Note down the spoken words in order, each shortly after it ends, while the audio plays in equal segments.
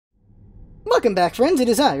Welcome back, friends. It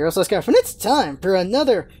is I, your LostScarf, and it's time for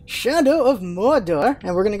another Shadow of Mordor.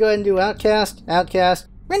 And we're going to go ahead and do Outcast. We're going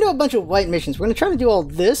to do a bunch of white missions. We're going to try to do all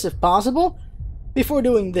this, if possible, before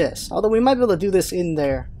doing this. Although we might be able to do this in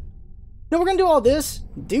there. No, we're going to do all this,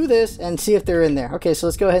 do this, and see if they're in there. Okay, so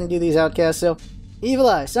let's go ahead and do these Outcasts. So, Evil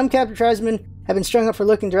Eye. Some captured tribesmen have been strung up for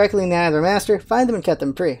looking directly in the eye of their master. Find them and cut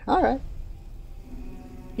them free. Alright.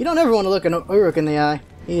 You don't ever want to look an Uruk in the eye.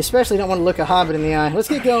 You especially don't want to look a Hobbit in the eye. Let's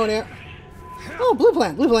get going here. Oh, blue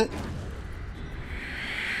plant, blue plant.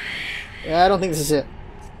 Yeah, I don't think this is it.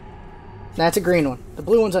 That's a green one. The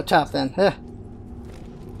blue one's up top then.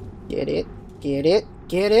 Get it, get it,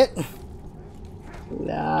 get it.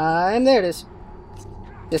 Lime, there it is.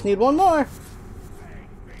 Just need one more.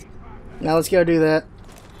 Now let's go do that.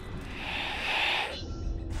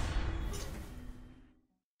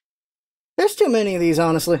 There's too many of these,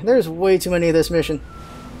 honestly. There's way too many of this mission.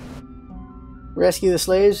 Rescue the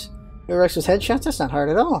slaves. Uruk's with headshots? That's not hard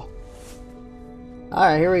at all.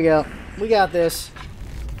 Alright, here we go. We got this.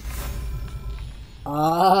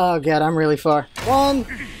 Oh, God, I'm really far. 1,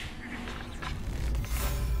 2,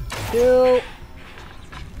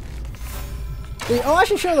 3. Oh, I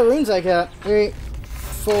should show the runes I got. 3,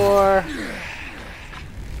 4,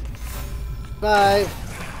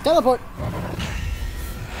 5. Teleport.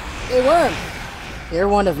 Hey, worm. You're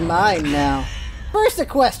one of mine now. First, a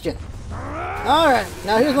question. Alright,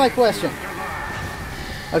 now here's my question.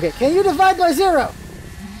 Okay, can you divide by 0?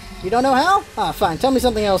 You don't know how? Ah, fine. Tell me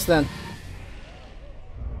something else then.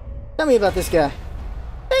 Tell me about this guy.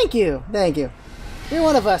 Thank you, thank you. You're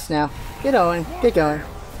one of us now. Get going, get going.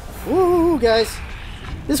 Woo, guys.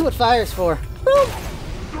 This is what fire's for. Boom.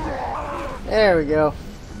 There we go.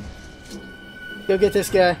 Go get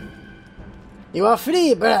this guy. You are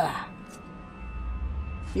free, bruh.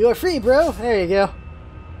 You are free, bro. There you go.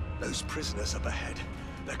 Those prisoners up ahead.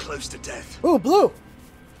 They're close to death. Ooh, blue!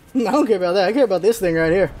 I don't care about that. I care about this thing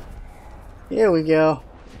right here. Here we go.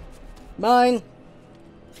 Mine.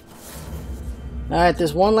 Alright,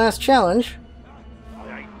 there's one last challenge.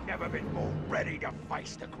 I ain't never been more ready to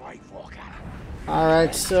face the Grave Walker.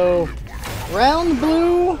 Alright, so... round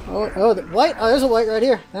blue... Oh, the white. Oh, there's a white right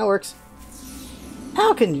here. That works.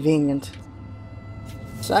 How convenient.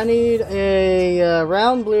 So I need a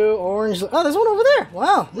round blue, orange... Oh, there's one over there!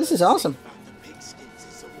 Wow, this is awesome.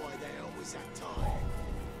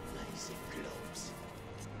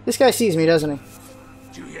 This guy sees me, doesn't he?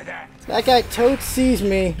 Do you hear that? That guy totes sees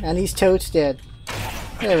me, and he's totes dead.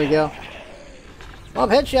 There we go. Well,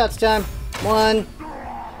 headshots time. 1,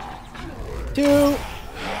 2,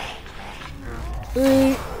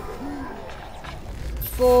 3,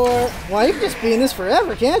 4. Wow, you can just be in this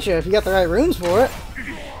forever, can't you? If you got the right runes for it.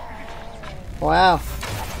 Wow.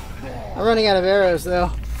 I'm running out of arrows,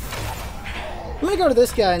 though. I'm gonna go to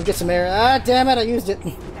this guy and get some arrows. Ah, damn it, I used it.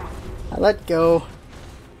 I let go.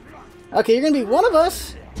 Okay, you're gonna be one of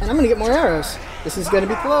us, and I'm gonna get more arrows. This is gonna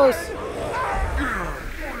be close.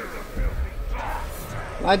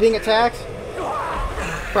 Am I being attacked?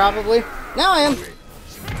 Probably. Now I am.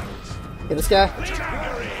 Get this guy.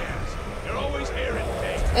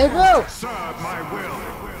 Hey, bro!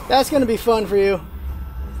 That's gonna be fun for you.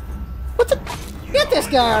 What the? Get this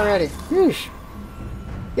guy already! Whoosh.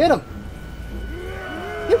 Get him!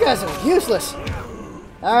 You guys are useless!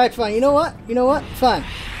 Alright, fine. You know what? You know what? Fine.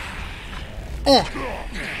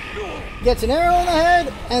 Gets an arrow in the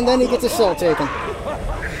head, and then he gets his soul taken.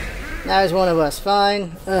 Now he's one of us.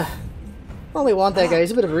 Fine. Only want that guy.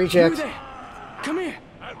 He's a bit of a reject. Come here.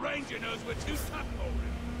 That ranger knows we're too tough for him.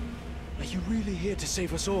 Are you really here to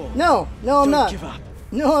save us all? No, no, I'm not. Don't give up.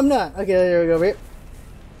 No, I'm not. Okay, there we go. Over here.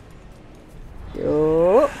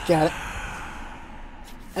 Yo, got it.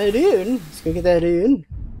 A rune. Let's go get that rune.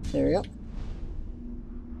 There we go.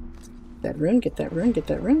 That rune. Get that rune. Get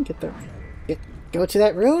that rune. Get that rune. Go to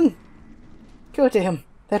that rune. Go to him.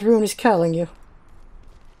 That rune is calling you.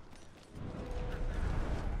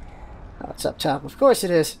 Oh, it's up top. Of course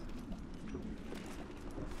it is.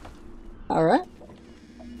 Alright.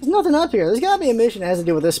 There's nothing up here. There's gotta be a mission that has to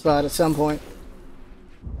do with this spot at some point.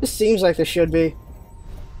 This seems like there should be.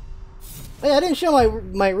 Hey, I didn't show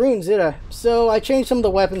my runes, did I? So I changed some of the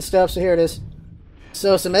weapon stuff, so here it is.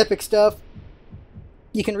 So some epic stuff.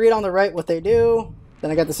 You can read on the right what they do. Then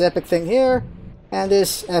I got this epic thing here. And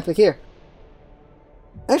this epic here.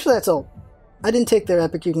 Actually, that's all. I didn't take their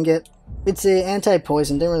epic you can get. It's a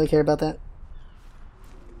anti-poison. Didn't really care about that.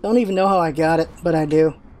 Don't even know how I got it, but I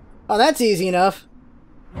do. Oh, that's easy enough.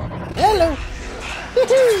 Hello!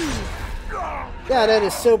 God, that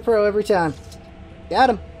is so pro every time. Got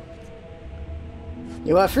him.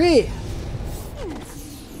 You are free.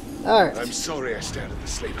 Alright. I'm sorry I stared at the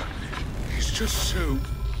sleeper. He's just so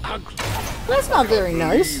ugly. That's not very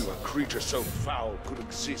nice. You, a creature so foul, could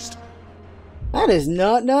exist. That is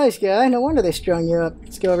not nice, guy. No wonder they strung you up.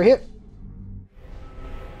 Let's go over here.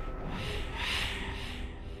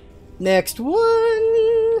 Next one.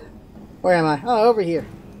 Where am I? Oh, over here.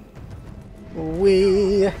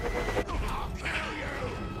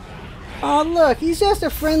 Oh, look. He's just a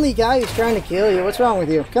friendly guy who's trying to kill you. What's wrong with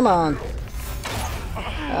you? Come on.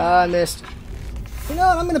 I missed. You know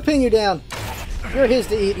what? I'm going to pin you down. You're his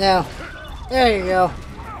to eat now. There you go.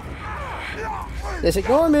 Just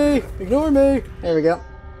ignore me. Ignore me. There we go.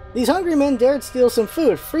 These hungry men dared steal some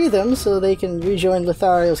food. Free them so they can rejoin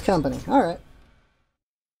Lothario's company. Alright.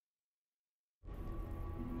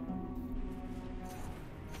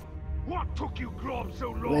 What took you Grove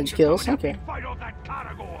so long Ledge to kills, come okay. and fight off that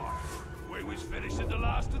Caragor? We was finishing the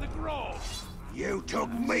last of the Grove. You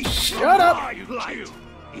took meat Shut up! my plate.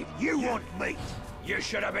 If you want meat, you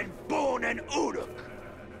should have been born in Uruk.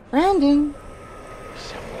 Brandon.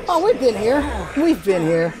 Oh, we've been here. We've been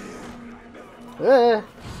here.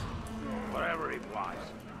 Whatever it was,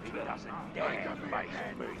 he doesn't dare face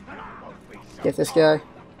me. Get this guy.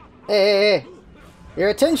 Hey. Your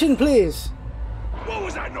attention, please. What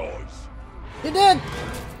was that noise? You're dead.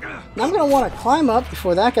 Now I'm going to want to climb up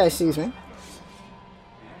before that guy sees me.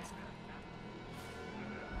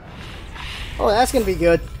 Oh, that's going to be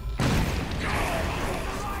good.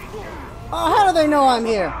 Oh, how do they know I'm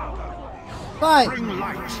here? Fine.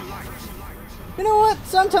 You know what?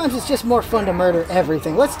 Sometimes it's just more fun to murder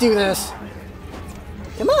everything. Let's do this.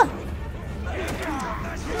 Come on.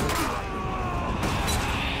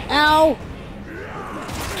 Ow.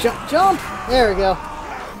 Jump, jump. There we go.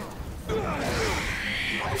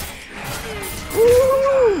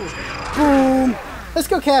 Woo! Boom. Let's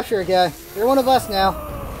go capture a guy. You're one of us now.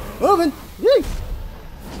 Moving. Yay.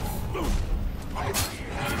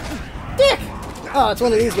 Dick! Oh, it's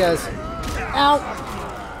one of these guys.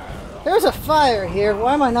 Ow! There's a fire here.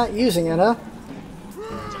 Why am I not using it, huh?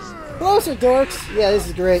 Closer, dorks. Yeah, this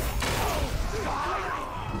is great.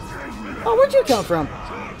 Oh, where'd you come from?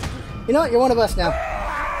 You know what? You're one of us now.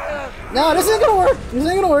 No, this isn't gonna work. This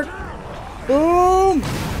ain't gonna work. Boom!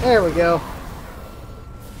 There we go.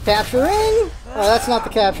 Capturing? Oh, that's not the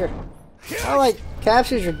capture. Oh, like,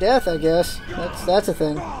 captures your death, I guess. That's a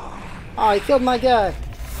thing. Oh, he killed my guy.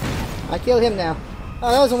 I kill him now.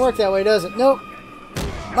 Oh, that doesn't work that way, does it? Nope.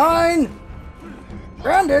 Mine!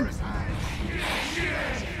 Grounded!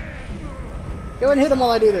 Go ahead and hit him while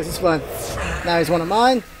I do this. It's fun. Now he's one of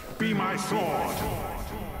mine. Be my sword.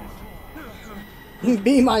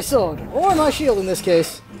 Be my sword. Or my shield in this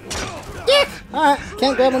case. Dick! Alright,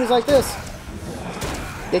 can't grab when he's like this.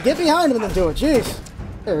 Yeah, get behind him and do it. Jeez.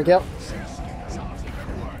 There we go.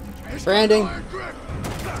 Branding.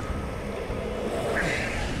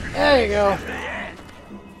 There you go.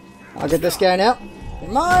 I'll get this guy now.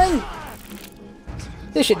 You're mine!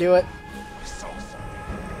 This should do it.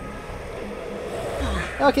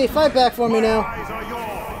 Okay, fight back for me now.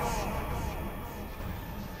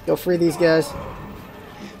 Go free these guys.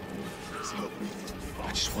 I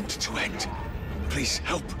just want it to end. Please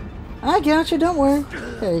help. I got you, don't worry.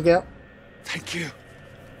 There you go. Thank you.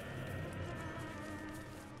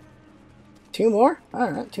 Two more?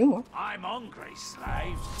 Alright, two more. I'm hungry,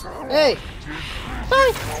 slave. Hey!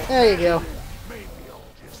 Bye! There you go. Maybe I'll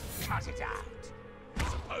just cut it out.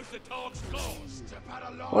 Suppose the dog's lost.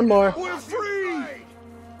 One more. We're free!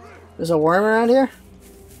 There's a worm around here?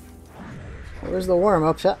 Where's the worm?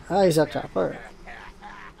 Up top? Oh, he's up top. Alright.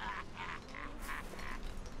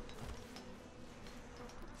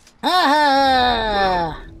 Ha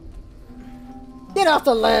ha! Get off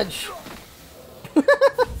the ledge!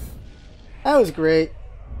 That was great.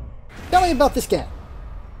 Tell me about this guy.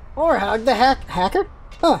 Or hug the hacker?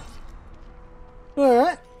 Huh.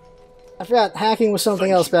 Alright. I forgot hacking was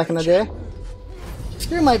something else back in the day.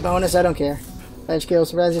 Screw my bonus, I don't care. Ledge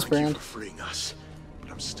kills, Raz's Thank you brand. for freeing us, but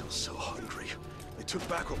I'm still so hungry. They took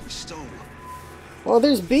back what we stole. Well,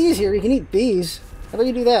 there's bees here. You can eat bees. How about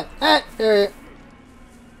you do that? Ah, there you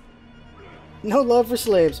No love for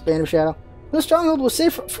slaves, Band of Shadow. The stronghold was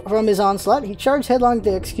safe from his onslaught. He charged headlong to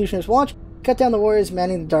Executioner's Watch, cut down the warriors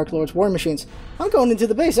manning the Dark Lord's war machines. I'm going into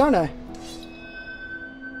the base, aren't I?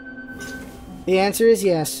 The answer is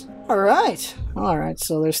yes. Alright. Alright,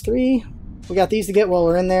 so there's 3. We got these to get while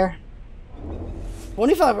we're in there.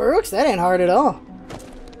 25 Uruks? That ain't hard at all.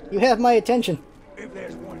 You have my attention. If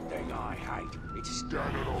there's one thing I hate, it's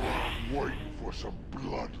standing around waiting for some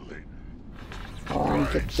bloodletting.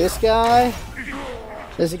 Get this guy.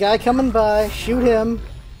 There's a guy coming by. Shoot him.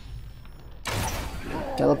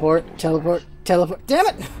 Teleport, teleport, teleport. Damn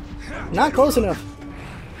it! Not close enough.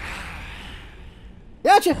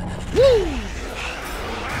 Gotcha! Woo!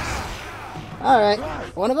 Alright,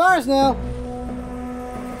 one of ours now.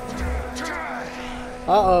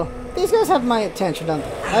 Uh-oh. These guys have my attention, don't they?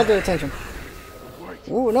 I have their attention.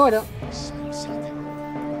 Ooh, no I don't.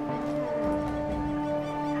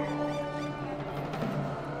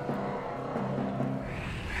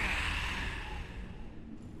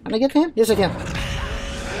 Can I get to him? Yes, I can.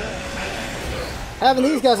 Having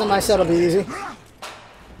these guys on my set will be easy.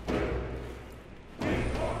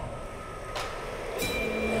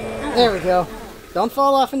 There we go. Don't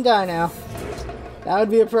fall off and die now. That would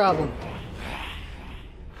be a problem.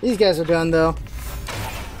 These guys are done, though.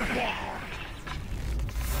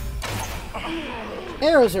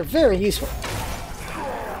 Arrows are very useful.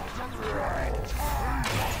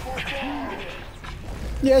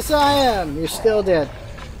 Yes, I am. You're still dead.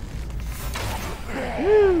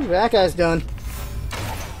 Woo, that guy's done.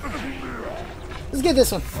 Let's get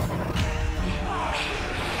this one.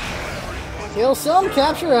 Kill some,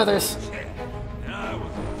 capture others.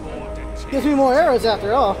 Gives me more arrows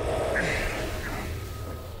after all.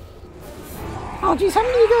 Oh geez, how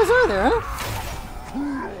many of you guys are there, huh?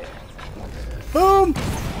 Boom!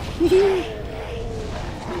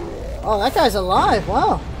 Oh, that guy's alive.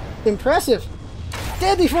 Wow. Impressive.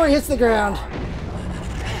 Dead before he hits the ground.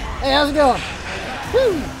 Hey, how's it going?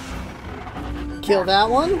 Woo! Kill that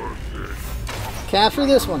one. Capture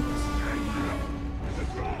this one.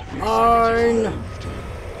 Mine.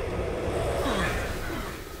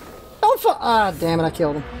 Don't fall. Ah, damn it, I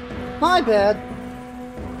killed him. My bad.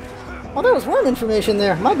 Oh, there was worm information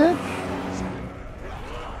there. My bad.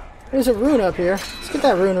 There's a rune up here. Let's get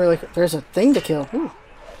that rune really quick. There's a thing to kill. Ooh.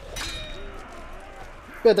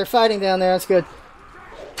 Good, they're fighting down there. That's good.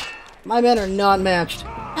 My men are not matched.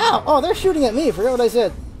 Ow! Oh, they're shooting at me. Forget what I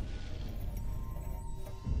said.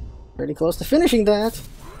 Pretty close to finishing that.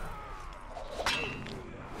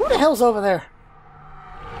 Who the hell's over there?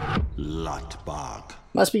 Lutbog.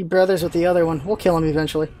 Must be brothers with the other one. We'll kill him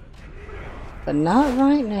eventually. But not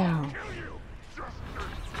right now.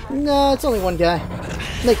 No, it's only one guy.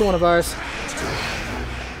 Make him one of ours.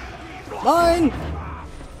 Mine!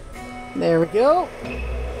 There we go.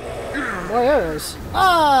 More arrows.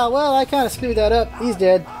 Ah, well, I kind of screwed that up. He's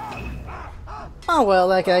dead. Oh, well,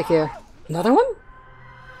 that guy care. Another one?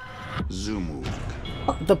 Zumug.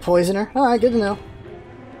 Oh, the poisoner. Alright, good to know.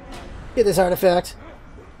 Get this artifact.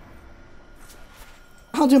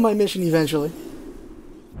 I'll do my mission eventually.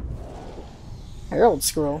 Herald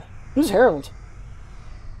scroll. Who's Herald?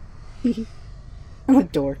 I'm a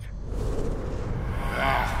dork.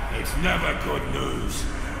 It's never good news.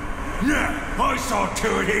 Yeah, I saw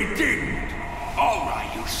to it he didn't. All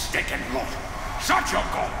right, you stinking lot. Shut your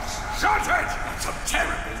goals. Shut it! That's some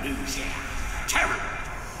terrible news here. Terrible.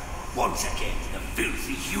 Once again, the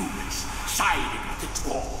filthy humans sided with the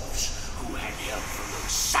dwarves, who had help from those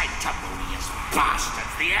sanctimonious bastards,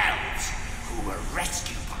 the elves, who were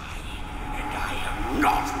rescued by, and I am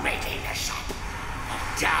not making this up,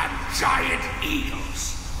 the damn giant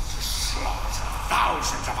eagles, to slaughter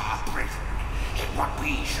thousands of our brethren in what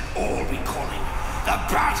we should all be calling the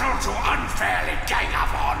battle to unfairly gang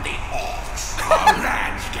up on the orcs. Our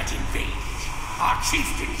lands get invaded, our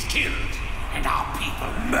chieftains killed, and our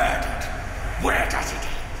people murdered. Where does it end?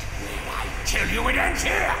 Well, I tell you it ends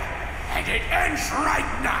here, and it ends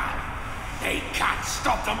right now. They can't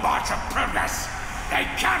stop the march of progress. They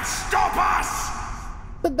can't stop us!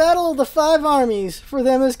 The Battle of the Five Armies, for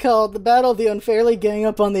them, is called the Battle of the Unfairly Gang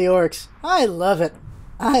Up on the Orcs. I love it.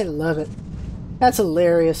 I love it. That's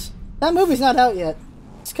hilarious. That movie's not out yet.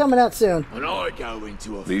 It's coming out soon. When I go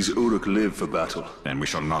into a... These Uruk live for battle, and we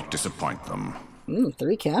shall not disappoint them.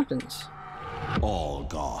 3 captains. All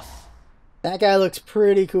Goth. That guy looks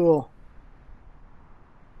pretty cool.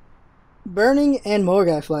 Burning and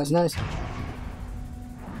Morgai flies. Nice.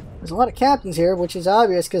 There's a lot of captains here, which is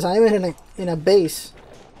obvious because I'm in a base.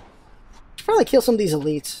 Should probably kill some of these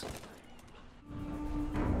elites.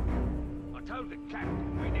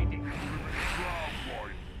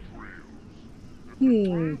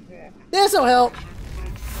 This'll help.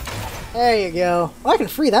 There you go. Oh, I can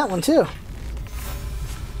free that one too.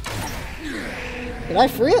 Did I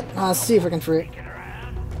free it? Let's see if I can free it.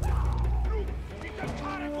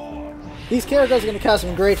 These characters are going to cause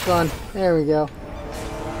some great fun. There we go.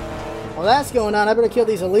 While that's going on, I better kill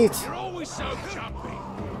these elites.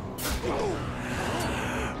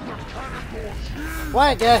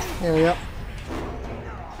 Quiet, guy. There we go.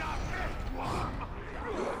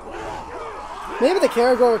 Maybe the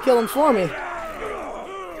Caragor will kill him for me.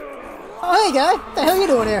 Oh, hey, guy. What the hell are you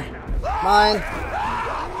doing here? Mine.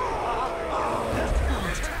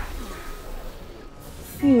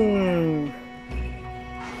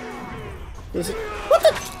 Is it? What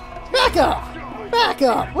the? Back up! Back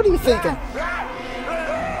up! What are you thinking?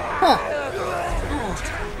 Huh.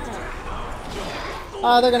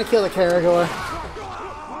 Ah, they're gonna kill the Caragor.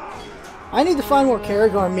 I need to find more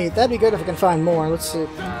Caragor meat. That'd be good if I can find more. Let's see.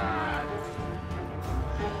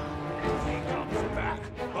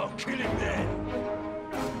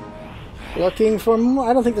 Looking for more.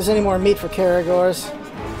 I don't think there's any more meat for Caragors.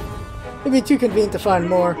 It'd be too convenient to find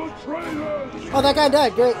more. Oh, that guy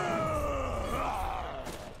died. Great.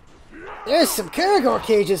 There's some Caragor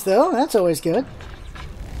cages, though. That's always good.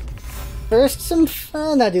 First, some...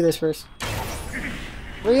 not do this first.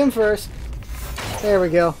 Free him first. There we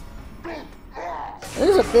go.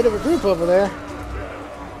 There's a bit of a group over there.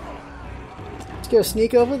 Let's go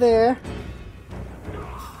sneak over there.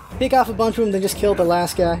 Pick off a bunch of them, then just kill the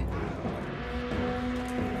last guy.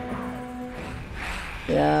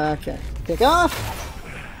 Yeah, okay. Pick off.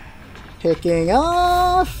 Picking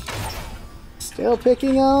off. Still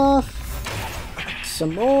picking off.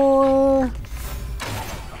 Some more.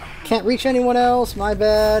 Can't reach anyone else. My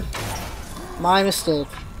bad. My mistake.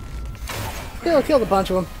 Still killed a bunch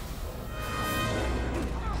of them.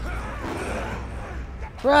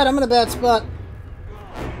 Right, I'm in a bad spot.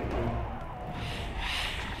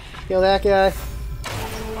 Kill that guy.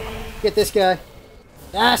 Get this guy.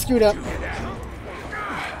 Ah, screwed up.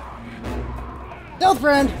 Stealth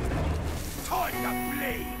friend!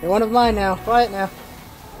 You're one of mine now. Quiet now.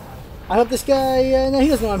 I hope this guy... no, he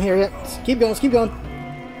doesn't know I'm here yet. Let's keep going, let's keep going.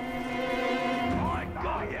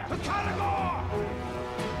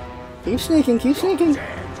 Keep sneaking, keep sneaking.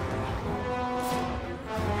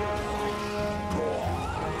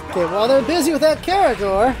 Okay, while they're busy with that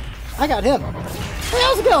Caragor, I got him. Hey,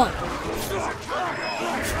 how's it going?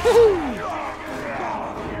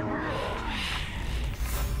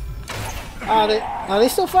 Are they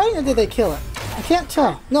still fighting, or did they kill it? I can't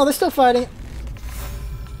tell. No, they're still fighting.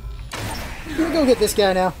 I'm gonna go get this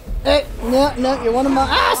guy now. Hey, no, no, you're one of my...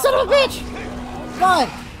 Ah, son of a bitch! Fine.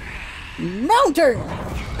 Mounter!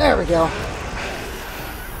 There we go.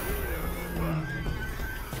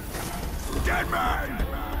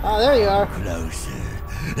 Oh, there you are. Closer.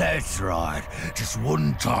 That's right. Just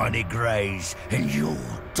one tiny graze, and you're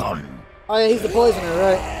done. Oh yeah, he's the poisoner,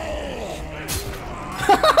 right?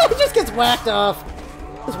 He just gets whacked off.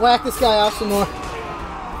 Just whack this guy off some more.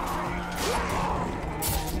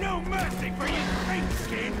 No mercy for you, great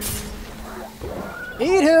skin.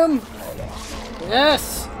 Eat him!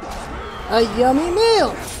 Yes! A yummy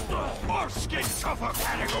meal! More skin tougher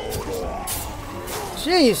categories.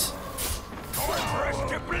 Jeez.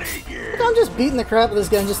 I'm just beating the crap out of this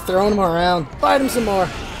guy and just throwing him around. Fight him some more.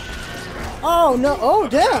 Oh no! Oh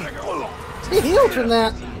damn! He healed from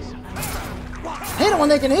that. Hate it when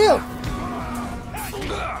they can heal.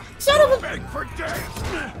 Son of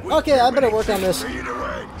a... Okay, I better work on this.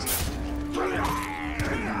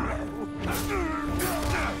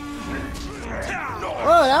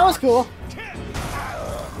 Oh, that was cool.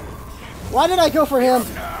 Why did I go for him?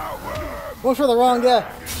 Went for the wrong guy.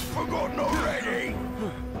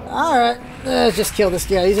 Alright, just kill this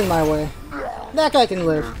guy. He's in my way. That guy can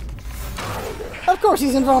live. Of course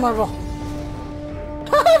he's invulnerable.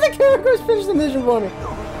 The characters finished the mission for me.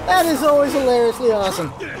 That is always hilariously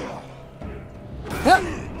awesome. Yep.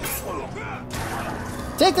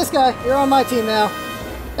 Take this guy. You're on my team now.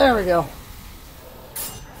 There we go.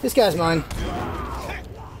 This guy's mine.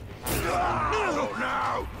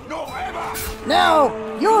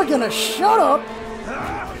 Now, you're gonna shut up,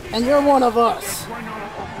 and you're one of us.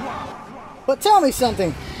 But tell me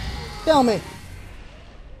something. Tell me.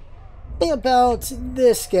 Think about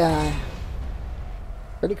this guy.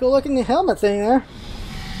 Pretty cool looking helmet thing there.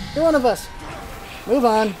 You're one of us. Move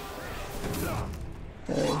on.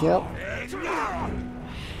 There we go.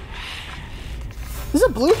 Is a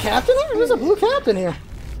blue captain here? There's a blue captain here.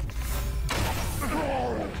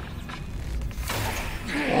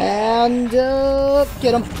 And,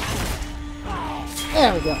 get him.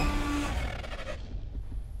 There we go.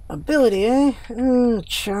 Ability, eh?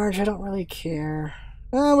 Charge, I don't really care.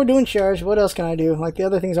 We're doing charge. What else can I do? Like, the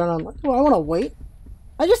other things aren't on... Oh, I want to wait.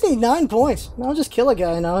 I just need 9 points. I'll just kill a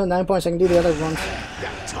guy now. 9 points, I can do the other ones.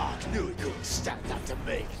 That talk knew he couldn't stand up to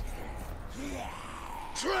me.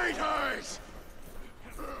 Traitors!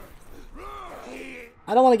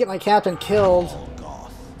 I don't want to get my captain killed.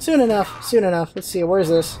 Soon enough. Soon enough. Let's see. Where's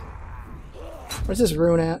this? Where's this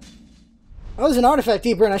rune at? Oh, there's an artifact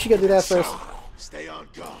deep rune. I should go do that first. Stay on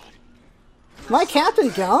guard. My captain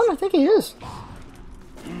gone? I think he is.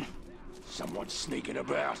 Someone's sneaking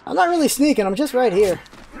about. I'm not really sneaking. I'm just right here.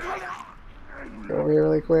 Go over here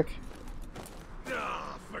really quick.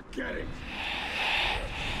 Forget it.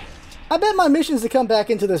 I bet my mission's to come back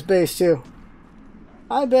into this base, too.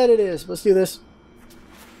 I bet it is. Let's do this.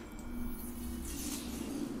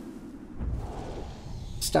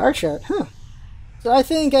 Star chart, huh. So I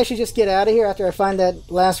think I should just get out of here after I find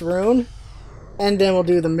that last rune. And then we'll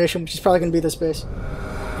do the mission, which is probably going to be this base.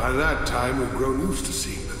 By that time, we'd grown used to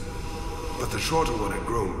seeing them. But the shorter one had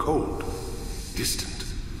grown cold, distant.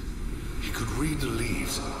 He could read the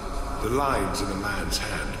leaves, the lines in a man's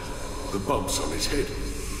hand, the bumps on his head.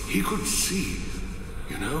 He could see,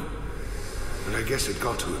 you know? And I guess it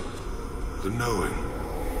got to him. The knowing.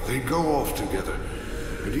 They'd go off together,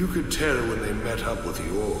 and you could tell when they met up with the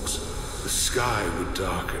orcs. The sky would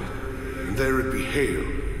darken, and there would be hail,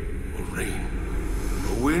 or rain,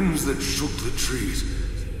 or winds that shook the trees.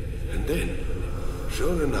 And then,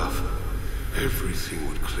 sure enough, everything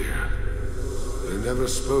would clear. They never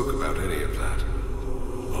spoke about any of that.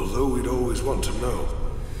 Although we'd always want to know.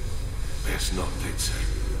 Best not, they'd say.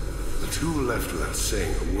 The two left without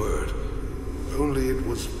saying a word. Only it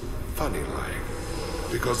was funny like.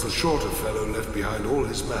 Because the shorter fellow left behind all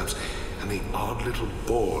his maps and the odd little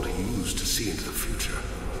board he used to see into the future.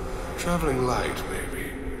 Traveling light,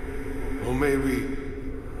 maybe. Or maybe...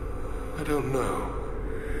 I don't know.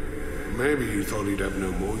 Maybe he thought he'd have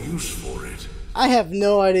no more use for it. I have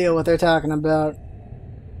no idea what they're talking about.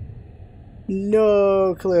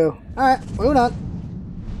 No clue. Alright, moving on.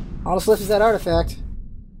 All that's left is that artifact.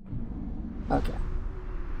 Okay.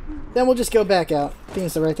 Then we'll just go back out. I think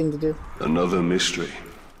it's the right thing to do. Another mystery.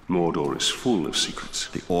 Mordor is full of secrets.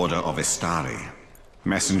 The Order of Istari.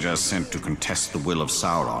 Messengers sent to contest the will of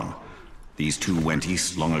Sauron. These two went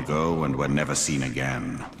east long ago and were never seen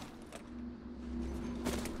again.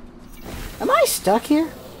 Am I stuck here?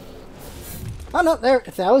 Oh no, there.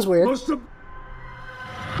 That was weird.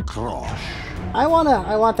 Crosh. I want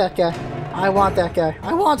that guy. I want that guy.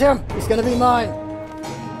 I want him! He's gonna be mine!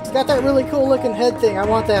 He's got that really cool looking head thing. I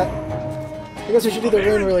want that. I guess we should do the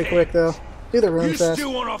rune really quick though. Do the rune fast. You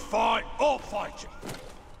still wanna fight? I'll fight you.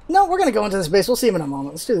 No, we're gonna go into this base. We'll see him in a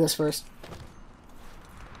moment. Let's do this first.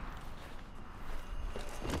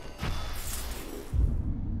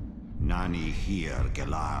 Nani here,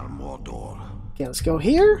 Gelar Mordor. Okay, let's go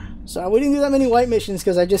here. So we didn't do that many white missions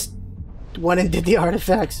because I just went and did the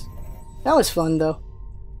artifacts. That was fun though.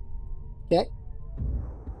 Okay.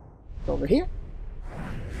 Over here.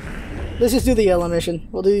 Let's just do the yellow mission.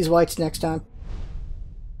 We'll do these whites next time.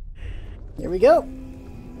 Here we go.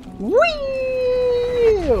 Whee!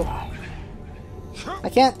 I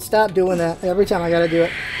can't stop doing that every time I gotta do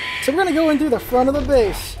it. So we're gonna go in through the front of the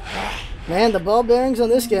base. Man, the ball bearings on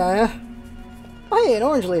this guy, huh? Oh hey, an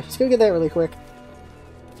orange leaf. Let's go get that really quick.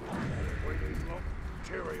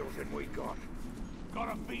 Materials and we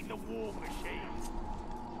gotta beat the war machine.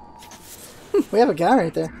 We have a guy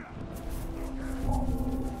right there.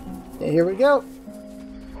 Okay, here we go.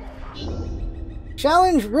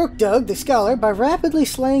 Challenge Rookdug, the scholar, by rapidly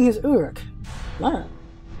slaying his Uruk. Alright.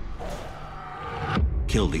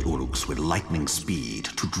 Kill the Uruks with lightning speed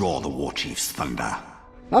to draw the war chief's thunder.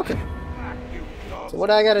 Okay. So what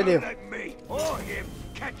do I gotta do?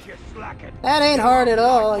 That ain't hard at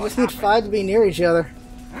all. I just need 5 to be near each other.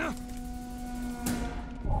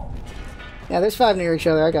 Yeah, there's 5 near each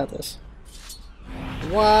other. I got this.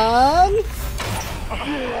 1,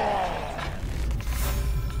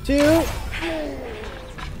 2,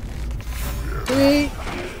 3,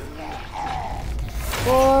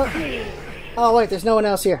 4. Oh wait, there's no one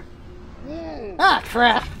else here. Ah,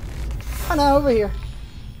 crap! Oh no, over here.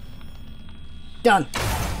 Done.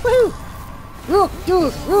 Woohoo! Rook,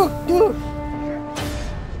 dude! Rook, dude!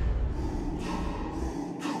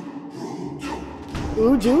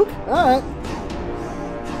 Ooh, juke? Alright.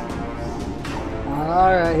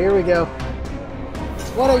 Alright, here we go.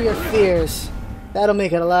 What are your fears? That'll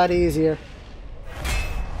make it a lot easier.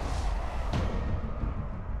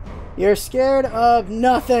 You're scared of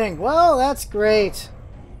nothing. Well, that's great.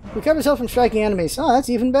 Recover yourself from striking enemies. Oh, that's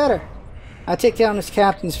even better. I take down his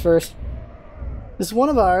captains first. This is one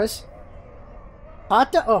of ours.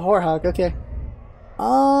 Hata? Oh, Horhawk. Okay.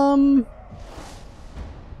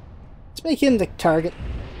 Let's make him the target.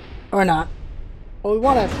 Or not. Well, we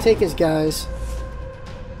want to take his guys.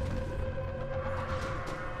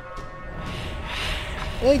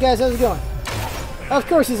 Hey guys, how's it going? Of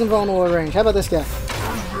course he's invulnerable at range. How about this guy?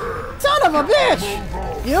 Son of a bitch!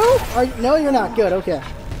 You? No, you're not. Good, okay.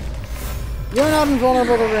 You're not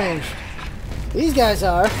invulnerable to range. These guys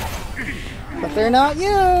are. But they're not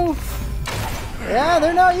you! Yeah,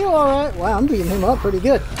 they're not you, alright. Wow, I'm beating him up pretty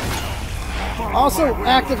good. Also,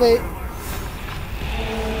 activate.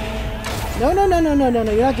 No, you're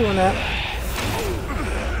not doing that.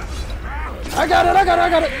 I got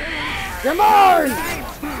it! You're mine!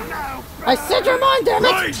 I said you're mine, damn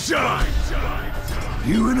it! Right side!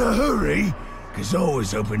 You in a hurry? Cause I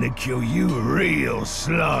was hoping to kill you real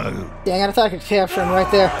slow. Dang it, I thought I could capture him right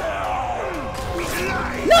there.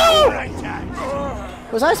 No!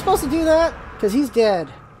 Was I supposed to do that? Because he's dead.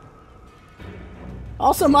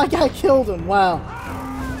 Also, my guy killed him. Wow.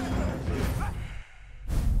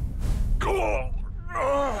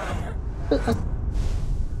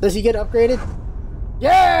 Does he get upgraded?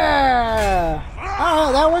 Yeah!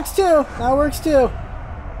 Oh, that works too. That works too.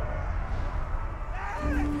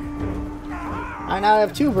 I now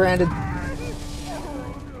have 2 branded.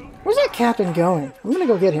 Where's that captain going? I'm gonna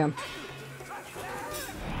go get him.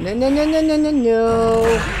 No, no, no, no, no, no,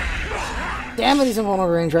 no. Damn it, he's in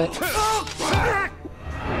vulnerable range, right?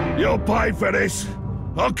 You'll pay for this.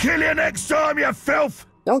 I'll kill you next time, you filth!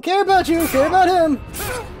 Don't care about you, care about him.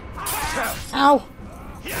 Ow.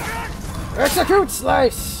 Execute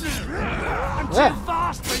slice. I'm too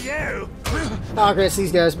fast for you. Oh, great,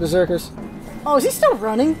 these guys, berserkers. Oh, is he still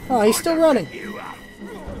running? Oh, he's still running.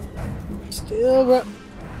 Still running.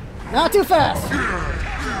 Not too fast.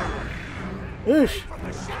 Oosh.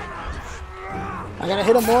 I gotta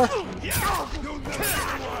hit him more.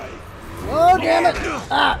 Oh, damn it.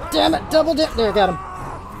 Ah, damn it. Double dip. There, got him.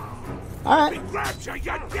 Alright.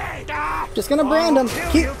 Just gonna brand him.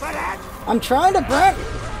 I'm trying to brand.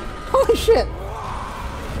 Holy shit.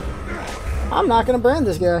 I'm not gonna brand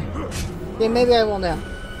this guy. Okay, maybe I will now.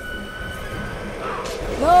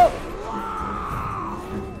 Nope.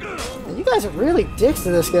 Man, you guys are really dicks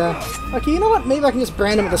to this guy. Okay, you know what? Maybe I can just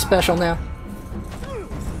brand him with a special now.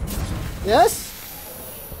 Yes?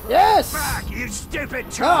 Yes! You stupid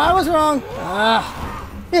Oh, I was wrong. Ah.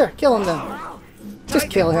 Here, kill him then. Just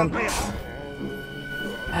kill him.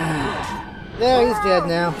 There, he's dead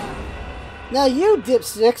now. Now you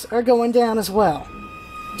dipsticks are going down as well.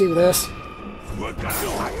 Do this.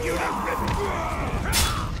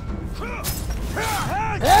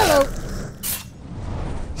 Hello!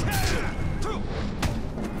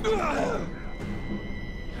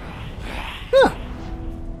 Huh.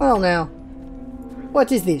 Well now.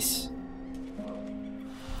 What is this?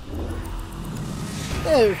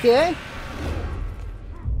 Okay.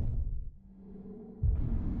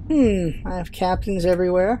 I have captains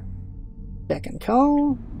everywhere. Check and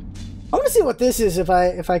call. I want to see what this is if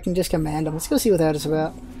I can just command them. Let's go see what that is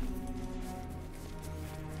about.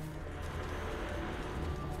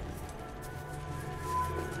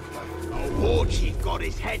 War chief got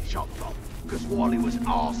his head chopped off because while he was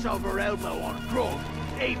arse over elbow on grog,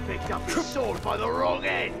 he picked up his sword by the wrong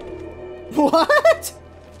end. What?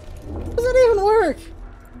 How does that even work?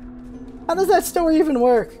 How does that story even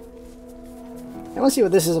work? I want to see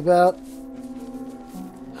what this is about.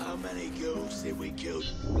 How many ghouls did we kill?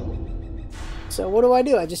 So what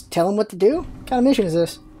do? I just tell him what to do? What kind of mission is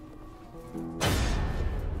this?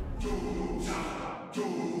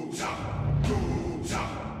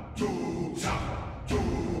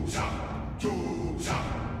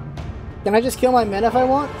 Can I just kill my men if I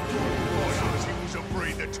want? He was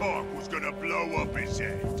afraid the talk was gonna blow up his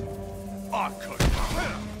head. I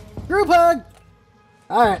couldn't. Group hug!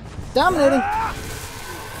 Alright, dominating.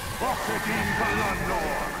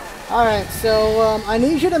 Alright, so I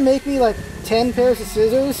need you to make me like 10 pairs of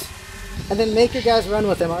scissors and then make your guys run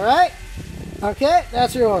with them, alright? Okay,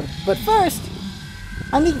 that's your order. But first,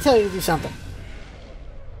 I need to tell you to do something.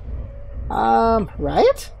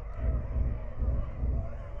 Riot?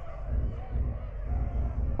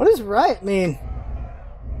 What does riot mean?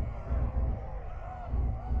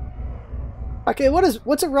 Okay,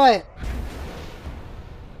 what's a riot?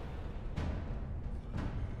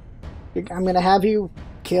 I'm gonna have you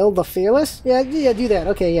kill the fearless? Yeah, do that.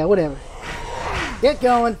 Okay, yeah, whatever. Get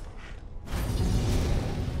going.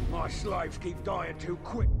 My slaves keep dying too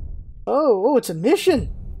quick. Oh, it's a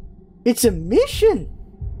mission. It's a mission.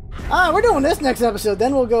 We're doing this next episode.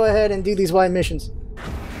 Then we'll go ahead and do these wide missions.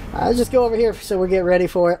 Let's just go over here so we get ready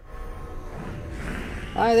for it.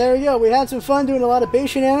 Alright, there we go. We had some fun doing a lot of base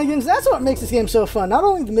shenanigans. That's what makes this game so fun. Not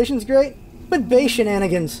only the mission's great, but base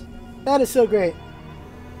shenanigans. That is so great.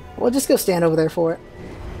 We'll just go stand over there for it.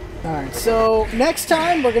 Alright, so next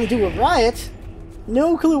time we're going to do a riot.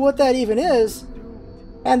 No clue what that even is.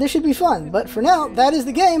 And this should be fun. But for now, that is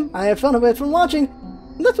the game. I had fun with it from watching.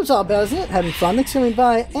 And that's what's all about, isn't it? Having fun. Thanks for coming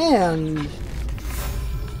by, and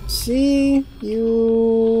see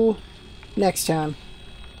you next time.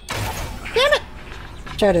 Damn it!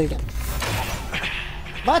 Try it again.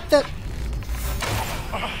 What the?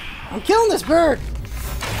 I'm killing this bird!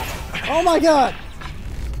 Oh my god!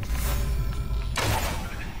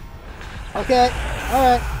 Okay,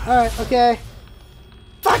 alright, okay.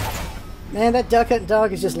 Fuck! Man, that duck hunting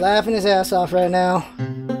dog is just laughing his ass off right now.